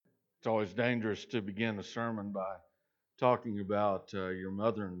It's always dangerous to begin a sermon by talking about your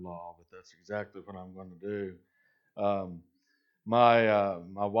mother-in-law, but that's exactly what I'm going to do. Um, my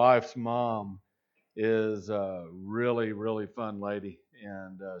wife's mom is a really really fun lady,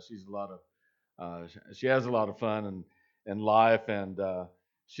 and she has a lot of fun in life, and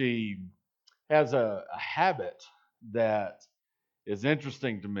she has a habit that is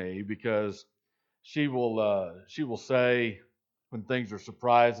interesting to me because she will say when things are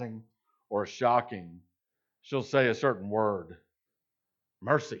surprising or shocking, she'll say a certain word,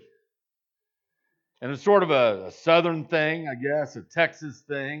 mercy. And it's sort of a southern thing, I guess, a Texas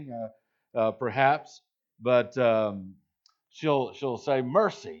thing, perhaps. But she'll say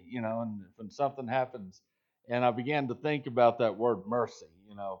mercy, and when something happens, and I began to think about that word mercy.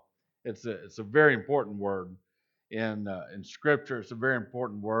 It's a very important word in Scripture. It's a very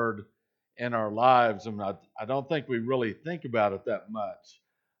important word in our lives, and I don't think we really think about it that much.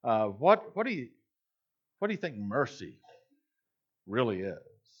 What do you think mercy really is?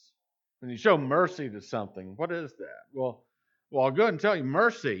 When you show mercy to something, what is that? Well, I'll go ahead and tell you,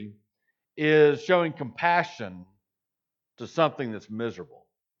 mercy is showing compassion to something that's miserable.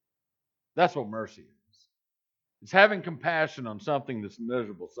 That's what mercy is. It's having compassion on something that's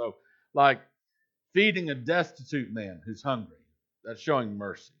miserable. So, like feeding a destitute man who's hungry, that's showing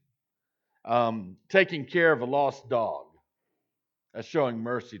mercy. Taking care of a lost dog, that's showing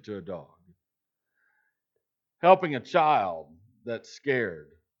mercy to a dog. Helping a child that's scared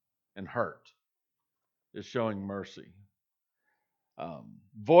and hurt is showing mercy.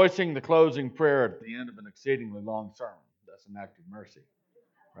 Voicing the closing prayer at the end of an exceedingly long sermon. That's an act of mercy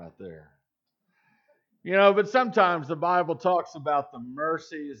right there. But sometimes the Bible talks about the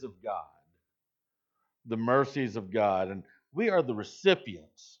mercies of God. The mercies of God. And we are the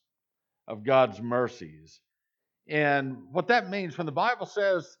recipients of God's mercies. And what that means, when the Bible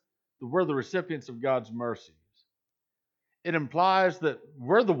says that we're the recipients of God's mercies, it implies that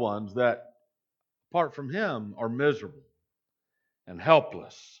we're the ones that, apart from Him, are miserable and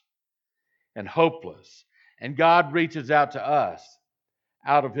helpless and hopeless. And God reaches out to us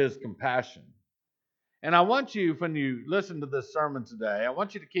out of His compassion. And I want you, when you listen to this sermon today, I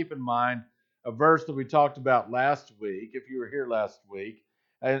want you to keep in mind a verse that we talked about last week, if you were here last week,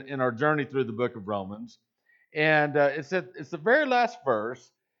 in our journey through the book of Romans. And it's the very last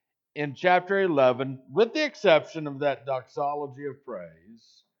verse in chapter 11, with the exception of that doxology of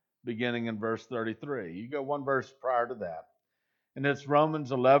praise, beginning in verse 33. You go one verse prior to that, and it's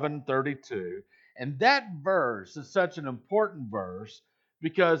Romans 11:32. And that verse is such an important verse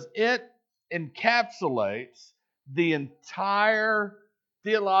because it encapsulates the entire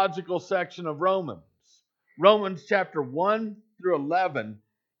theological section of Romans. Romans chapter 1 through 11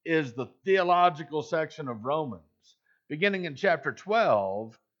 is the theological section of Romans. Beginning in chapter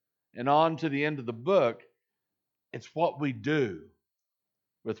 12 and on to the end of the book, it's what we do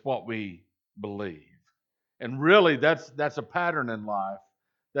with what we believe. And really, that's a pattern in life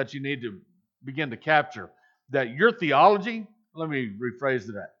that you need to begin to capture. That your theology, let me rephrase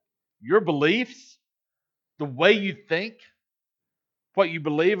that, your beliefs, the way you think, what you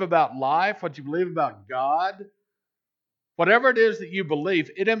believe about life, what you believe about God, whatever it is that you believe,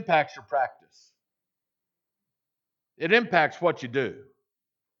 it impacts your practice. It impacts what you do.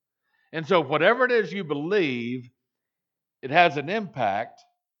 And so, whatever it is you believe, it has an impact,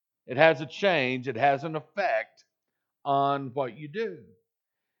 it has a change, it has an effect on what you do.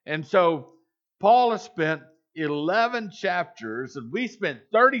 And so Paul has spent 11 chapters, and we spent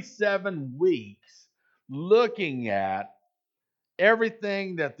 37 weeks looking at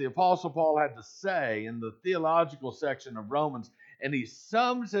everything that the Apostle Paul had to say in the theological section of Romans, and he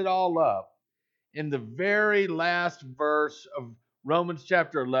sums it all up in the very last verse of Romans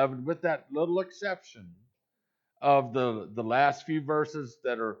chapter 11, with that little exception of the last few verses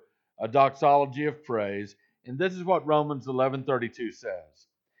that are a doxology of praise. And this is what Romans 11:32 says.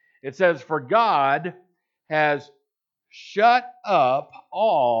 It says, "For God has shut up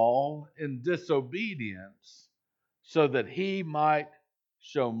all in disobedience so that He might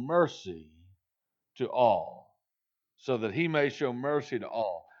show mercy to all." So that He may show mercy to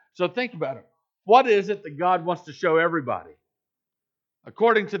all. So think about it. What is it that God wants to show everybody?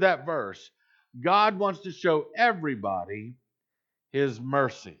 According to that verse, God wants to show everybody His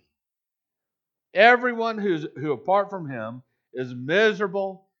mercy. Everyone who apart from Him is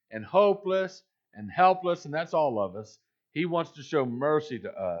miserable and hopeless and helpless, and that's all of us. He wants to show mercy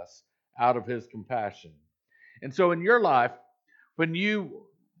to us out of His compassion. And so in your life,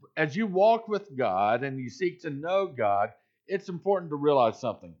 as you walk with God and you seek to know God, it's important to realize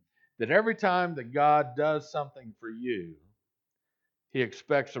something, that every time that God does something for you, He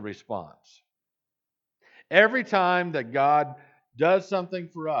expects a response. Every time that God does something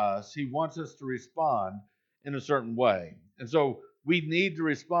for us, He wants us to respond in a certain way. And so we need to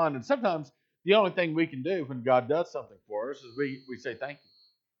respond. And sometimes the only thing we can do when God does something for us is we say thank you.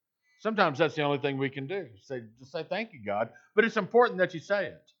 Sometimes that's the only thing we can do. Just say thank you, God. But it's important that you say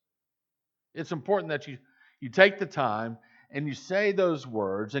it. It's important that you take the time and you say those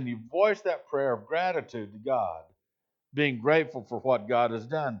words and you voice that prayer of gratitude to God, being grateful for what God has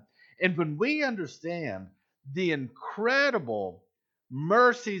done. And when we understand the incredible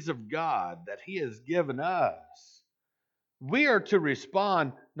mercies of God that He has given us, we are to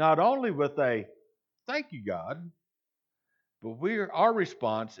respond not only with a thank you, God, but our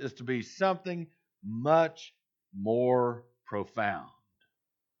response is to be something much more profound,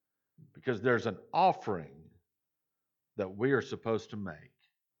 because there's an offering that we are supposed to make.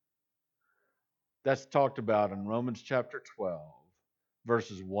 That's talked about in Romans chapter 12,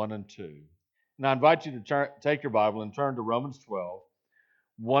 verses 1 and 2. And I invite you to take your Bible and turn to Romans 12,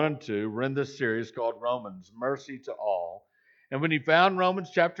 1 and 2. We're in this series called Romans, Mercy to All. And when you found Romans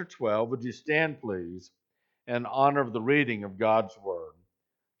chapter 12, would you stand, please, in honor of the reading of God's Word?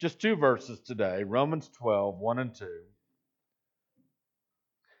 Just two verses today, Romans 12, 1 and 2.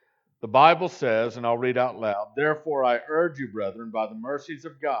 The Bible says, and I'll read out loud, "Therefore I urge you, brethren, by the mercies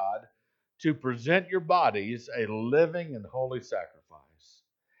of God, to present your bodies a living and holy sacrifice,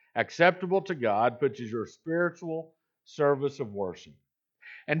 acceptable to God, which is your spiritual service of worship.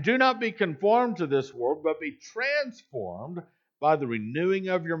 And do not be conformed to this world, but be transformed by the renewing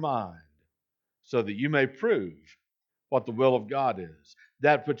of your mind, so that you may prove what the will of God is,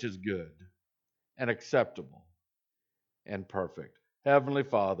 that which is good and acceptable and perfect." Heavenly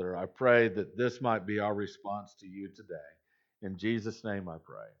Father, I pray that this might be our response to you today. In Jesus' name I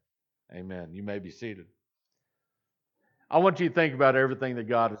pray. Amen. You may be seated. I want you to think about everything that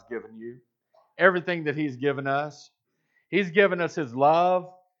God has given you, everything that He's given us. He's given us His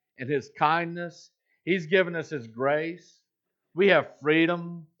love and His kindness. He's given us His grace. We have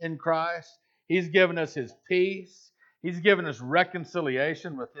freedom in Christ. He's given us His peace. He's given us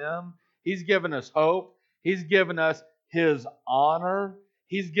reconciliation with Him. He's given us hope. He's given us His honor.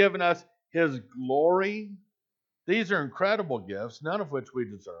 He's given us His glory. These are incredible gifts, none of which we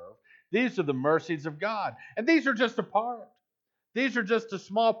deserve. These are the mercies of God. And these are just a part. These are just a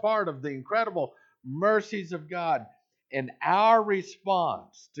small part of the incredible mercies of God. And our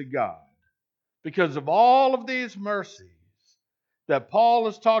response to God, because of all of these mercies that Paul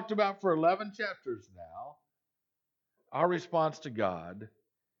has talked about for 11 chapters now, our response to God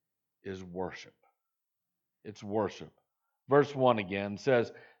is worship. It's worship. Verse 1 again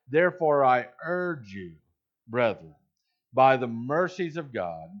says, "Therefore I urge you, brethren, by the mercies of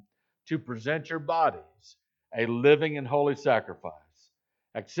God, to present your bodies a living and holy sacrifice,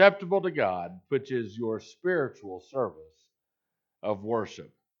 acceptable to God, which is your spiritual service of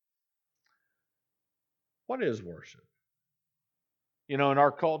worship." What is worship? You know, in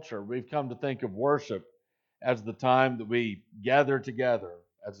our culture, we've come to think of worship as the time that we gather together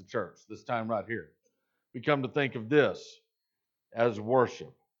as a church, this time right here. We come to think of this as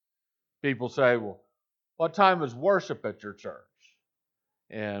worship. People say, "Well, what time is worship at your church?"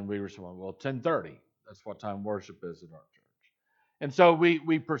 And we respond, "Well, 10:30. That's what time worship is at our church." And so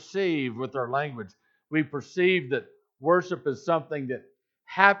we perceive with our language, we perceive that worship is something that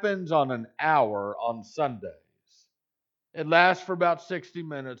happens on an hour on Sundays. It lasts for about 60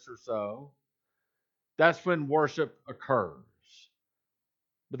 minutes or so. That's when worship occurs.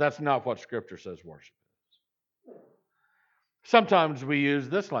 But that's not what Scripture says worship is. Sometimes we use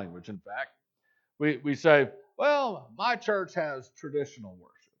this language, in fact. We say, "Well, my church has traditional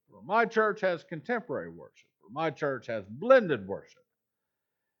worship, or my church has contemporary worship, or my church has blended worship."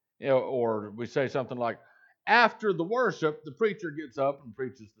 You know, or we say something like, "After the worship, the preacher gets up and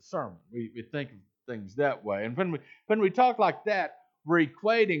preaches the sermon." We think of things that way. And when we talk like that, we're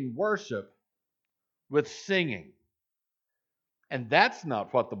equating worship with singing. And that's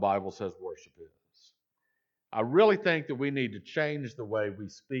not what the Bible says worship is. I really think that we need to change the way we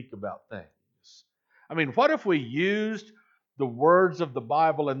speak about things. I mean, what if we used the words of the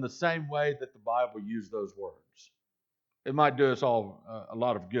Bible in the same way that the Bible used those words? It might do us all a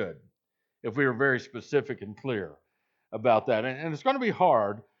lot of good if we were very specific and clear about that. And it's going to be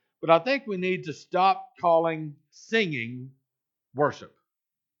hard, but I think we need to stop calling singing worship.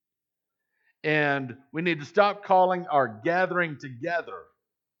 And we need to stop calling our gathering together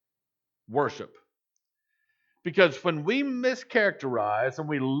worship. Because when we mischaracterize and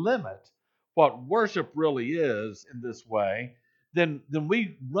we limit what worship really is in this way, then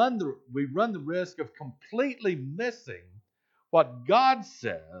we run the risk of completely missing what God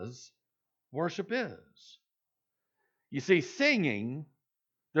says worship is. You see, singing,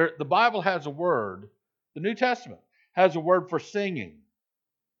 the Bible has a word, the New Testament has a word for singing.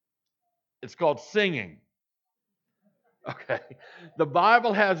 It's called singing. Okay. The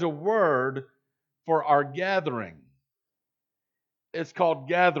Bible has a word for our gathering. It's called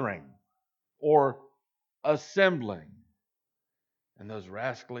gathering or assembling. And those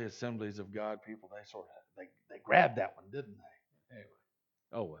rascally Assemblies of God people, they grabbed that one, didn't they? Anyway,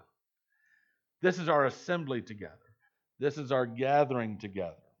 oh well. This is our assembly together. This is our gathering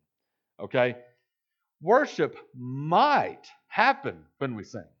together. Okay? Worship might happen when we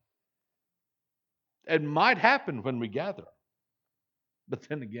sing. It might happen when we gather. But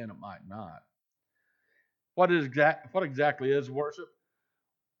then again, it might not. What exactly is worship?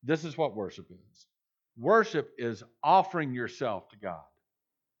 This is what worship is. Worship is offering yourself to God.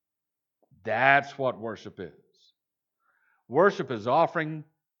 That's what worship is. Worship is offering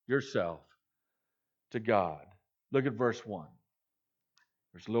yourself to God. Look at verse 1.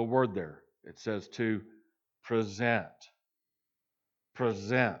 There's a little word there. It says to present.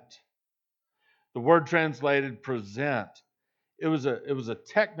 Present. The word translated present, it was a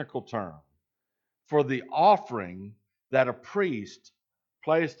technical term for the offering that a priest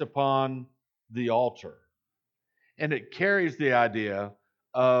placed upon the altar. And it carries the idea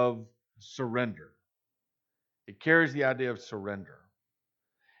of surrender. It carries the idea of surrender.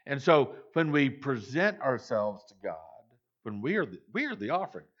 And so when we present ourselves to God, when we are the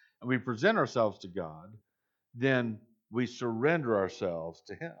offering, and we present ourselves to God, then we surrender ourselves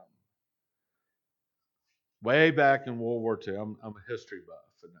to Him. Way back in World War II, I'm a history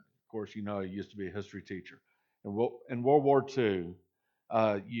buff, and of course, you know, I used to be a history teacher. And in World War II,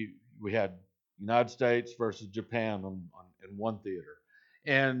 we had United States versus Japan in one theater,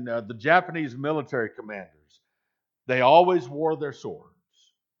 and the Japanese military commanders, they always wore their swords.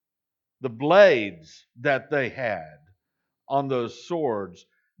 The blades that they had on those swords,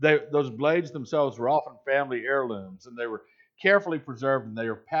 those blades themselves were often family heirlooms, and they were carefully preserved, and they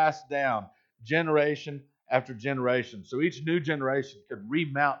were passed down generation after generation. So each new generation could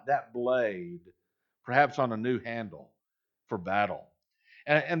remount that blade, perhaps on a new handle for battle.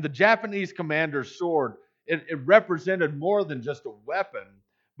 And the Japanese commander's sword, it represented more than just a weapon,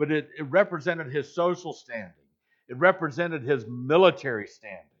 but it represented his social standing. It represented his military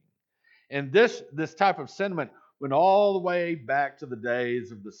standing. And this type of sentiment went all the way back to the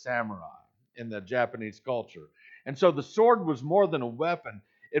days of the samurai in the Japanese culture. And so the sword was more than a weapon.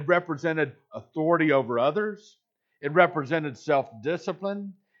 It represented authority over others. It represented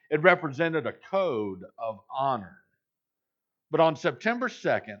self-discipline. It represented a code of honor. But on September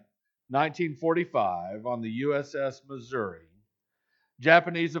 2nd, 1945, on the USS Missouri,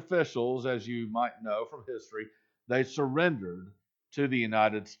 Japanese officials, as you might know from history, they surrendered to the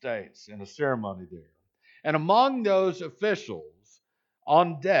United States in a ceremony there. And among those officials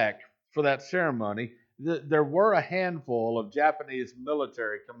on deck for that ceremony, there were a handful of Japanese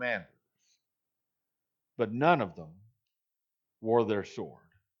military commanders, but none of them wore their sword.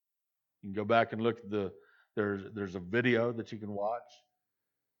 You can go back and look at there's a video that you can watch.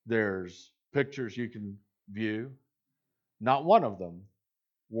 There's pictures you can view. Not one of them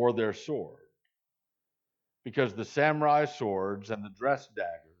wore their sword, because the samurai swords and the dress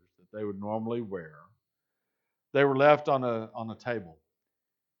daggers that they would normally wear, they were left on a table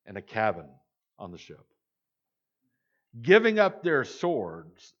in a cabin on the ship. Giving up their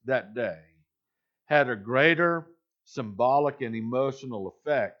swords that day had a greater symbolic and emotional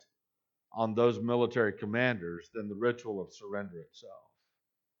effect on those military commanders than the ritual of surrender itself.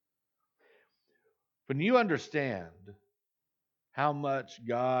 When you understand how much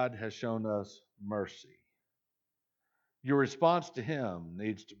God has shown us mercy, your response to Him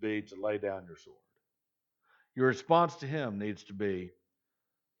needs to be to lay down your sword. Your response to Him needs to be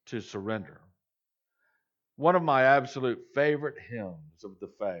to surrender. One of my absolute favorite hymns of the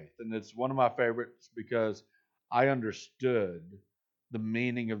faith, and it's one of my favorites because I understood the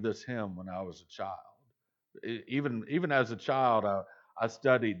meaning of this hymn when I was a child. Even as a child, I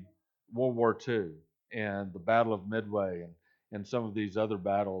studied World War II and the Battle of Midway and some of these other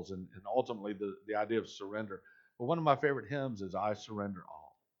battles, and ultimately the idea of surrender. But one of my favorite hymns is I Surrender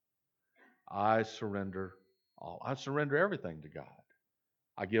All. I surrender all. I surrender everything to God.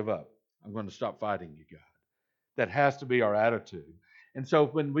 I give up. I'm going to stop fighting you, God. That has to be our attitude. And so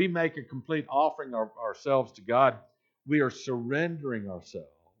when we make a complete offering of ourselves to God, we are surrendering ourselves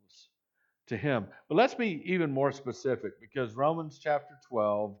to Him. But let's be even more specific, because Romans chapter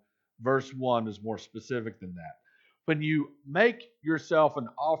 12, verse 1 is more specific than that. When you make yourself an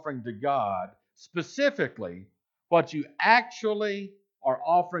offering to God, specifically, What you actually are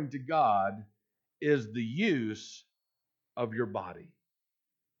offering to God is the use of your body.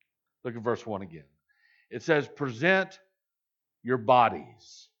 Look at verse 1 again. It says, present your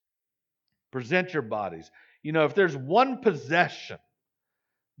bodies. Present your bodies. You know, if there's one possession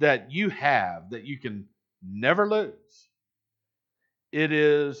that you have that you can never lose, it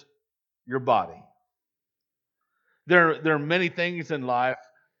is your body. There are many things in life,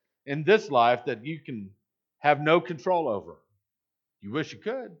 in this life, that you can have no control over. You wish you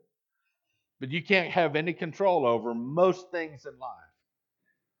could, but you can't have any control over most things in life.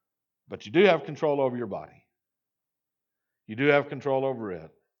 But you do have control over your body. You do have control over it.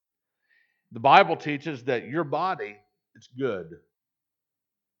 The Bible teaches that your body is good.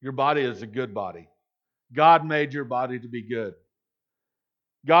 Your body is a good body. God made your body to be good.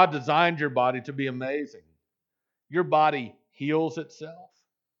 God designed your body to be amazing. Your body heals itself.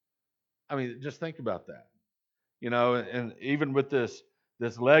 I mean, just think about that. You know, and even with this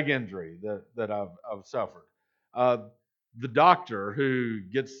leg injury that I've suffered, the doctor who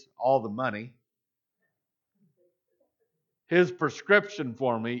gets all the money, his prescription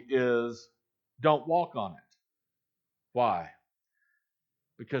for me is don't walk on it. Why?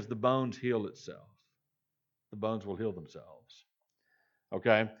 Because the bones heal itself. The bones will heal themselves.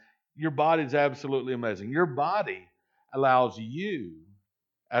 Okay? Your body is absolutely amazing. Your body allows you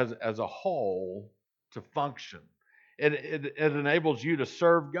as a whole to function. It enables you to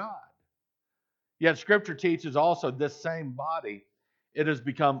serve God. Yet Scripture teaches also this same body, it has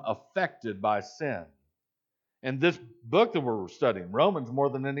become affected by sin. And this book that we're studying, Romans more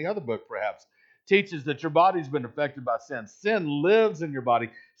than any other book perhaps, teaches that your body's been affected by sin. Sin lives in your body.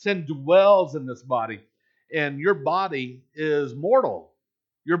 Sin dwells in this body. And your body is mortal.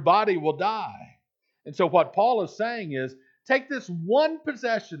 Your body will die. And so what Paul is saying is, take this one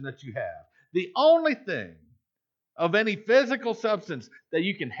possession that you have, the only thing of any physical substance that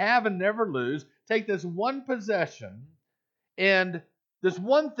you can have and never lose, take this one possession and this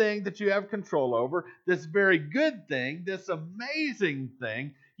one thing that you have control over, this very good thing, this amazing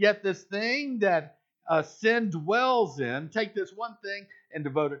thing, yet this thing that sin dwells in, take this one thing and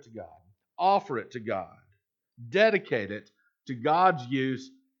devote it to God. Offer it to God. Dedicate it to God's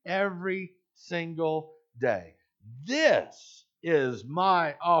use every single day. This is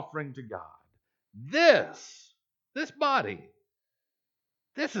my offering to God. This body,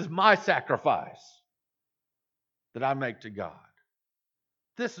 this is my sacrifice that I make to God.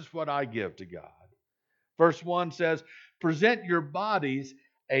 This is what I give to God. Verse 1 says, present your bodies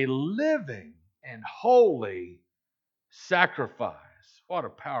a living and holy sacrifice. What a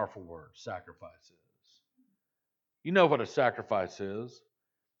powerful word sacrifice is. You know what a sacrifice is.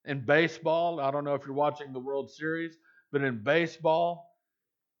 In baseball, I don't know if you're watching the World Series, but in baseball,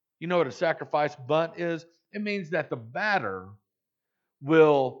 you know what a sacrifice bunt is? It means that the batter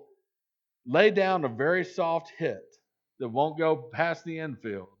will lay down a very soft hit that won't go past the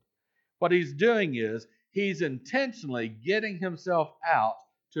infield. What he's doing is he's intentionally getting himself out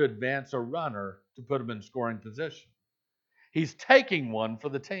to advance a runner to put him in scoring position. He's taking one for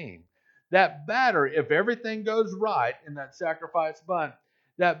the team. That batter, if everything goes right in that sacrifice bunt,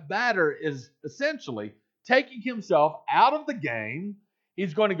 that batter is essentially taking himself out of the game.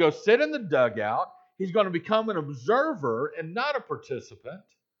 He's going to go sit in the dugout. He's going to become an observer and not a participant,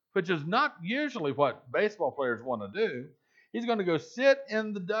 which is not usually what baseball players want to do. He's going to go sit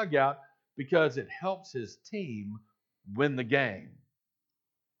in the dugout because it helps his team win the game.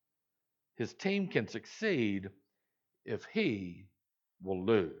 His team can succeed if he will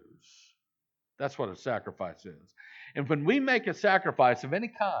lose. That's what a sacrifice is. And when we make a sacrifice of any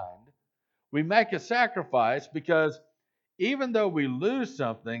kind, we make a sacrifice because even though we lose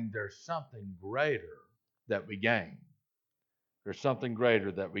something, there's something greater that we gain. There's something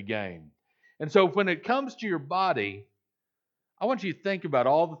greater that we gain. And so when it comes to your body, I want you to think about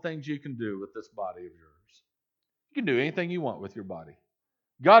all the things you can do with this body of yours. You can do anything you want with your body.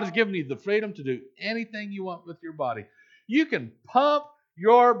 God has given you the freedom to do anything you want with your body. You can pump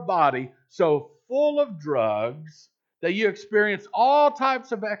your body so full of drugs that you experience all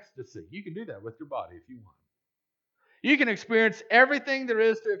types of ecstasy. You can do that with your body if you want. You can experience everything there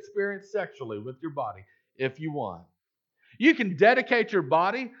is to experience sexually with your body if you want. You can dedicate your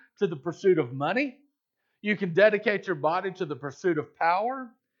body to the pursuit of money. You can dedicate your body to the pursuit of power.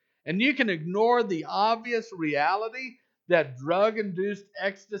 And you can ignore the obvious reality that drug-induced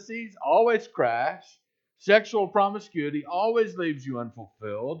ecstasies always crash. Sexual promiscuity always leaves you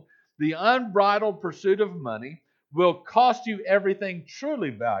unfulfilled. The unbridled pursuit of money will cost you everything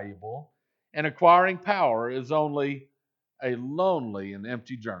truly valuable. And acquiring power is only a lonely and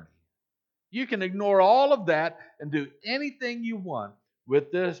empty journey. You can ignore all of that and do anything you want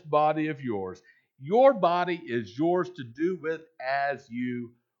with this body of yours. Your body is yours to do with as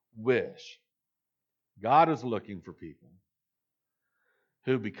you wish. God is looking for people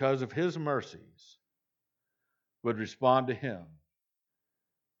who, because of his mercies, would respond to him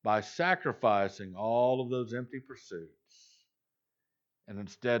by sacrificing all of those empty pursuits and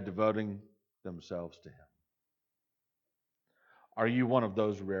instead devoting themselves to him. Are you one of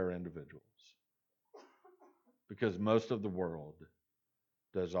those rare individuals? Because most of the world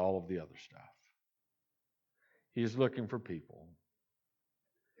does all of the other stuff. He's looking for people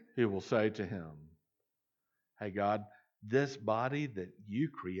who will say to him, hey, God, this body that you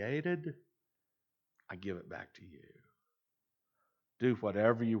created, I give it back to you. Do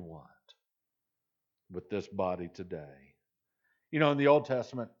whatever you want with this body today. You know, in the Old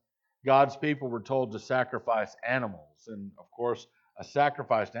Testament, God's people were told to sacrifice animals. And of course, a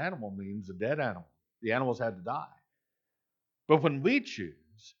sacrificed animal means a dead animal. The animals had to die. But when we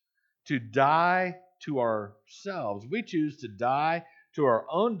choose to die to ourselves, we choose to die to our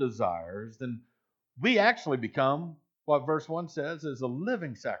own desires, then we actually become what verse 1 says is a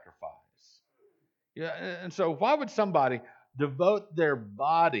living sacrifice. Yeah, and so why would somebody devote their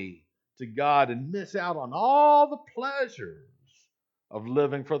body to God and miss out on all the pleasures of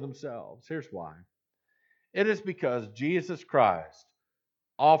living for themselves? Here's why. It is because Jesus Christ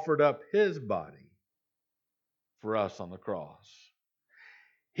offered up his body for us on the cross.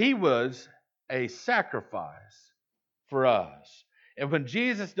 He was a sacrifice for us. And when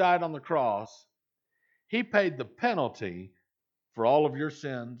Jesus died on the cross, he paid the penalty for all of your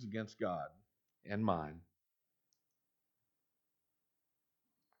sins against God and mine.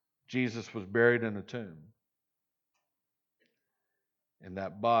 Jesus was buried in a tomb, and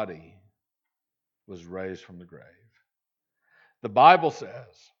that body was raised from the grave. The Bible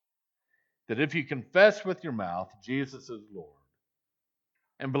says that if you confess with your mouth Jesus is Lord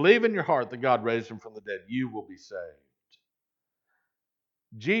and believe in your heart that God raised him from the dead, you will be saved.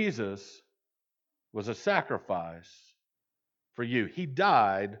 Jesus was a sacrifice for you. He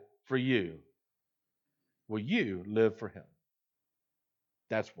died for you. Will you live for him?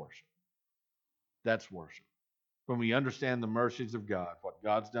 That's worship. That's worship. When we understand the mercies of God, what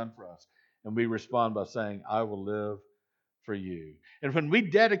God's done for us, and we respond by saying, I will live for you. And when we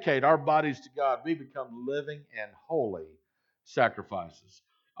dedicate our bodies to God, we become living and holy sacrifices.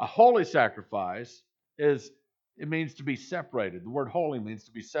 A holy sacrifice it means to be separated. The word holy means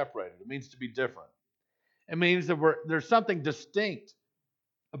to be separated. It means to be different. It means that there's something distinct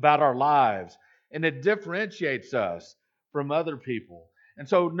about our lives, and it differentiates us from other people. And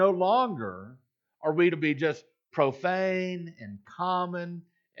so no longer are we to be just profane and common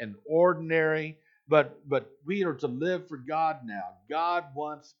and ordinary, but we are to live for God now. God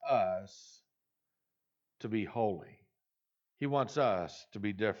wants us to be holy. He wants us to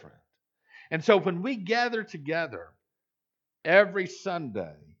be different. And so when we gather together every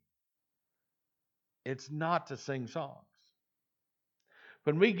Sunday, it's not to sing songs.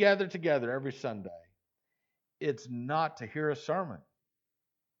 When we gather together every Sunday, it's not to hear a sermon.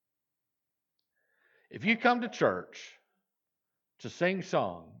 If you come to church to sing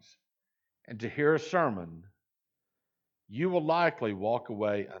songs and to hear a sermon, you will likely walk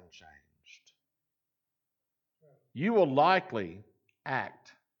away unchanged. You will likely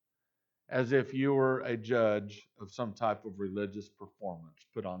act as if you were a judge of some type of religious performance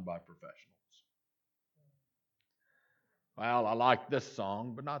put on by professionals. Well, I like this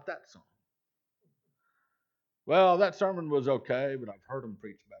song, but not that song. Well, that sermon was okay, but I've heard them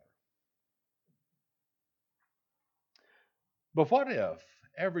preach better. But what if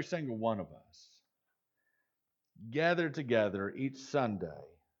every single one of us gathered together each Sunday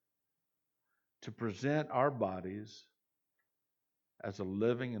to present our bodies as a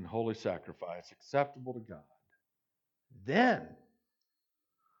living and holy sacrifice acceptable to God? Then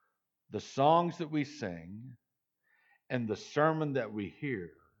the songs that we sing and the sermon that we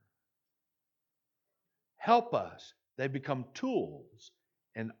hear help us. They become tools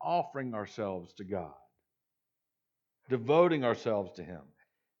in offering ourselves to God, devoting ourselves to him.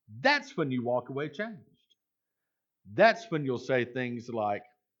 That's when you walk away changed. That's when you'll say things like,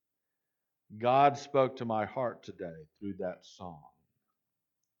 God spoke to my heart today through that song.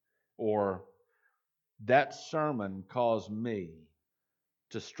 Or, that sermon caused me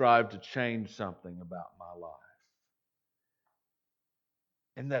to strive to change something about my life.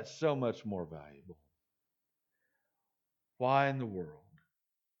 And that's so much more valuable. Why in the world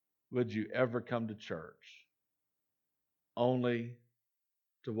would you ever come to church only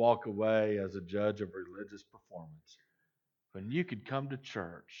to walk away as a judge of religious performance when you could come to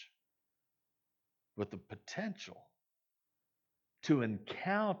church with the potential to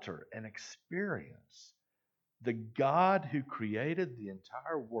encounter and experience the God who created the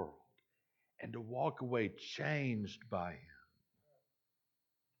entire world and to walk away changed by Him.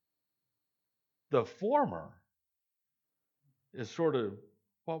 The former is sort of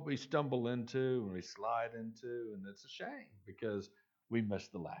what we stumble into and we slide into, and it's a shame because we miss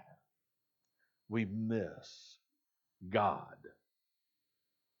the latter. We miss God.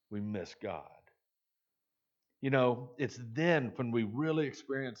 We miss God. You know, it's then when we really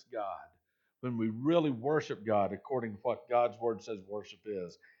experience God, when we really worship God according to what God's Word says worship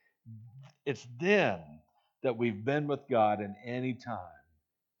is, it's then that we've been with God, and anytime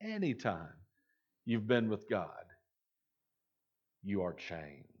you've been with God, you are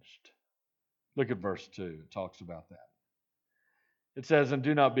changed. Look at verse 2. It talks about that. It says, "And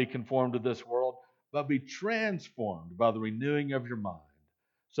do not be conformed to this world, but be transformed by the renewing of your mind,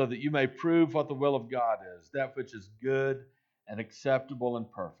 so that you may prove what the will of God is, that which is good and acceptable and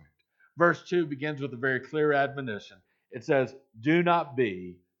perfect." Verse 2 begins with a very clear admonition. It says, "Do not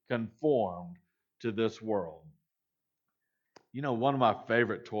be conformed to this world." You know, one of my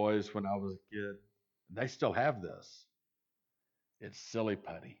favorite toys when I was a kid, they still have this. It's Silly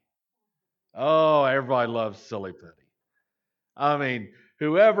Putty. Oh, everybody loves Silly Putty. I mean,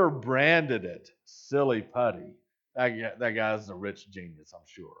 whoever branded it Silly Putty, that guy's a rich genius, I'm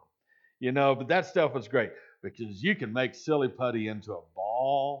sure. You know, but that stuff was great because you can make Silly Putty into a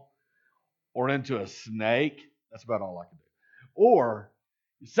ball or into a snake. That's about all I can do. Or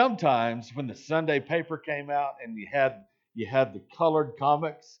sometimes when the Sunday paper came out and you had the colored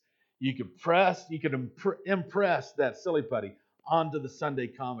comics, you could impress that Silly Putty onto the Sunday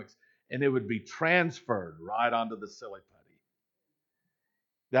comics, and it would be transferred right onto the Silly Putty.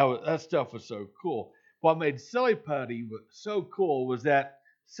 That stuff was so cool. What made Silly Putty so cool was that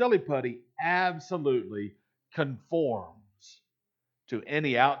Silly Putty absolutely conforms to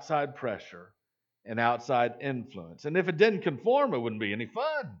any outside pressure and outside influence. And if it didn't conform, it wouldn't be any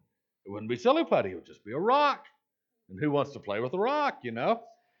fun. It wouldn't be Silly Putty. It would just be a rock. And who wants to play with a rock, you know?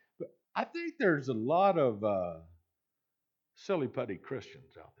 But I think there's a lot of Silly Putty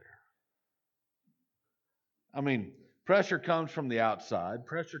Christians out there. I mean, pressure comes from the outside,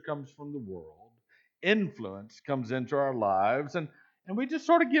 pressure comes from the world, influence comes into our lives, and we just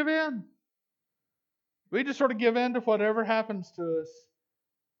sort of give in. We just sort of give in to whatever happens to us.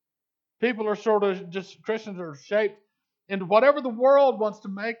 People are sort of just, Christians are shaped into whatever the world wants to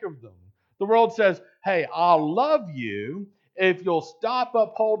make of them. The world says, hey, I'll love you if you'll stop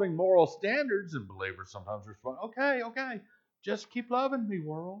upholding moral standards, and believers sometimes respond, okay, just keep loving me,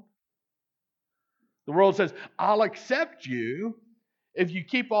 world. The world says, I'll accept you if you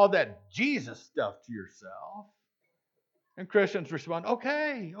keep all that Jesus stuff to yourself. And Christians respond,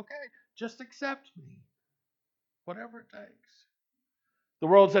 okay, just accept me, whatever it takes. The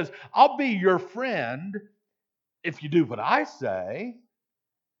world says, I'll be your friend if you do what I say.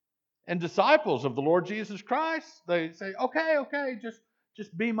 And disciples of the Lord Jesus Christ, they say, okay,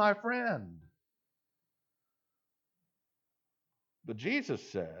 just be my friend. But Jesus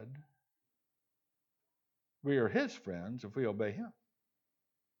said, we are his friends if we obey him.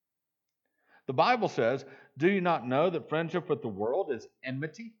 The Bible says, do you not know that friendship with the world is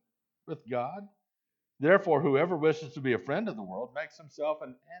enmity with God? Therefore, whoever wishes to be a friend of the world makes himself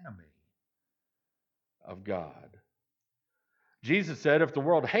an enemy of God. Jesus said, if the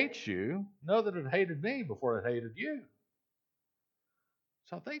world hates you, know that it hated me before it hated you.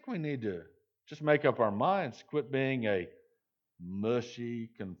 So I think we need to just make up our minds, quit being a mushy,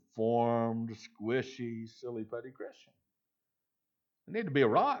 conformed, squishy, silly putty Christian. We need to be a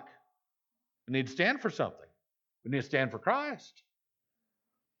rock. We need to stand for something. We need to stand for Christ.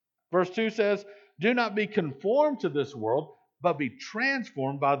 Verse 2 says, do not be conformed to this world, but be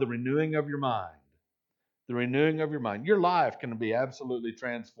transformed by the renewing of your mind. The renewing of your mind. Your life can be absolutely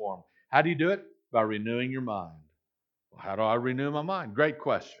transformed. How do you do it? By renewing your mind. Well, how do I renew my mind? Great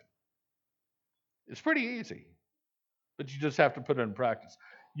question. It's pretty easy, but you just have to put it in practice.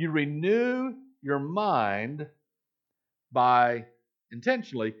 You renew your mind by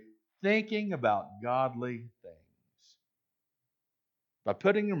intentionally thinking about godly things. By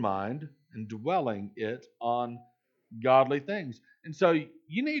putting your mind and dwelling it on godly things. And so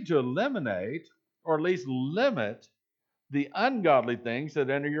you need to eliminate or at least limit the ungodly things that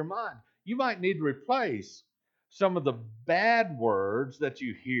enter your mind. You might need to replace some of the bad words that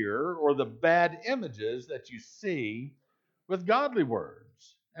you hear or the bad images that you see with godly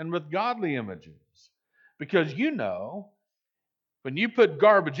words and with godly images. Because you know, when you put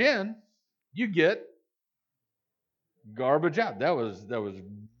garbage in, you get garbage out. That was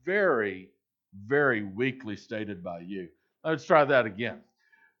very very weakly stated by you. Let's try that again.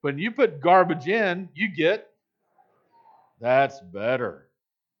 When you put garbage in, you get, that's better.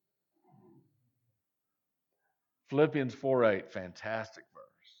 Philippians 4:8, fantastic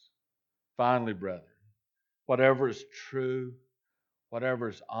verse. Finally, brethren, whatever is true, whatever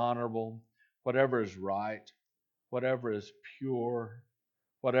is honorable, whatever is right, whatever is pure,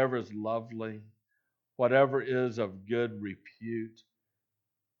 whatever is lovely, whatever is of good repute,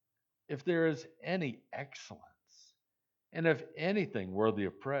 if there is any excellence, and if anything worthy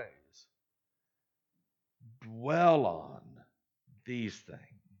of praise, dwell on these things.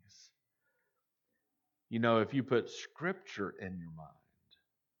 You know, if you put Scripture in your mind,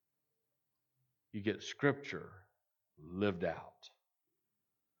 you get Scripture lived out.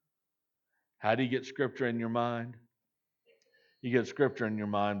 How do you get Scripture in your mind? You get Scripture in your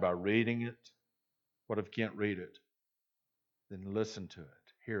mind by reading it. What if you can't read it? Then listen to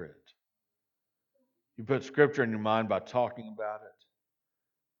it, hear it. You put Scripture in your mind by talking about it,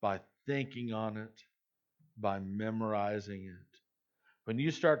 by thinking on it, by memorizing it. When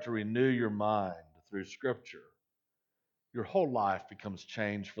you start to renew your mind through Scripture, your whole life becomes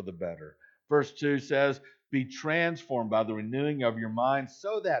changed for the better. Verse 2 says, be transformed by the renewing of your mind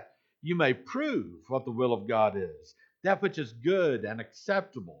so that you may prove what the will of God is, that which is good and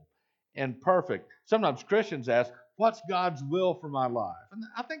acceptable and perfect. Sometimes Christians ask, what's God's will for my life? And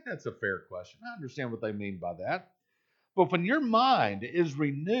I think that's a fair question. I understand what they mean by that. But when your mind is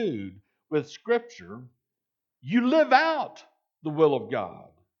renewed with Scripture, you live out the will of God.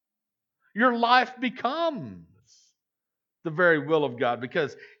 Your life becomes the very will of God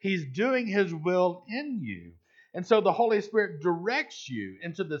because He's doing His will in you. And so the Holy Spirit directs you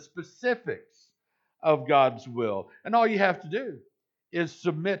into the specifics of God's will. And all you have to do is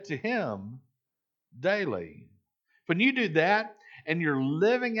submit to Him daily. When you do that and you're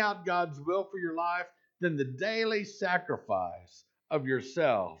living out God's will for your life, then the daily sacrifice of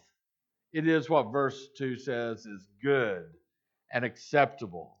yourself, it is what verse 2 says is good and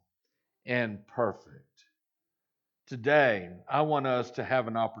acceptable and perfect. Today, I want us to have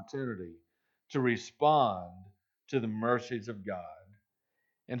an opportunity to respond to the mercies of God.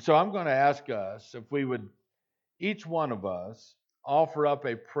 And so I'm going to ask us if we would, each one of us, offer up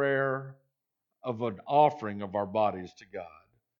a prayer of an offering of our bodies to God.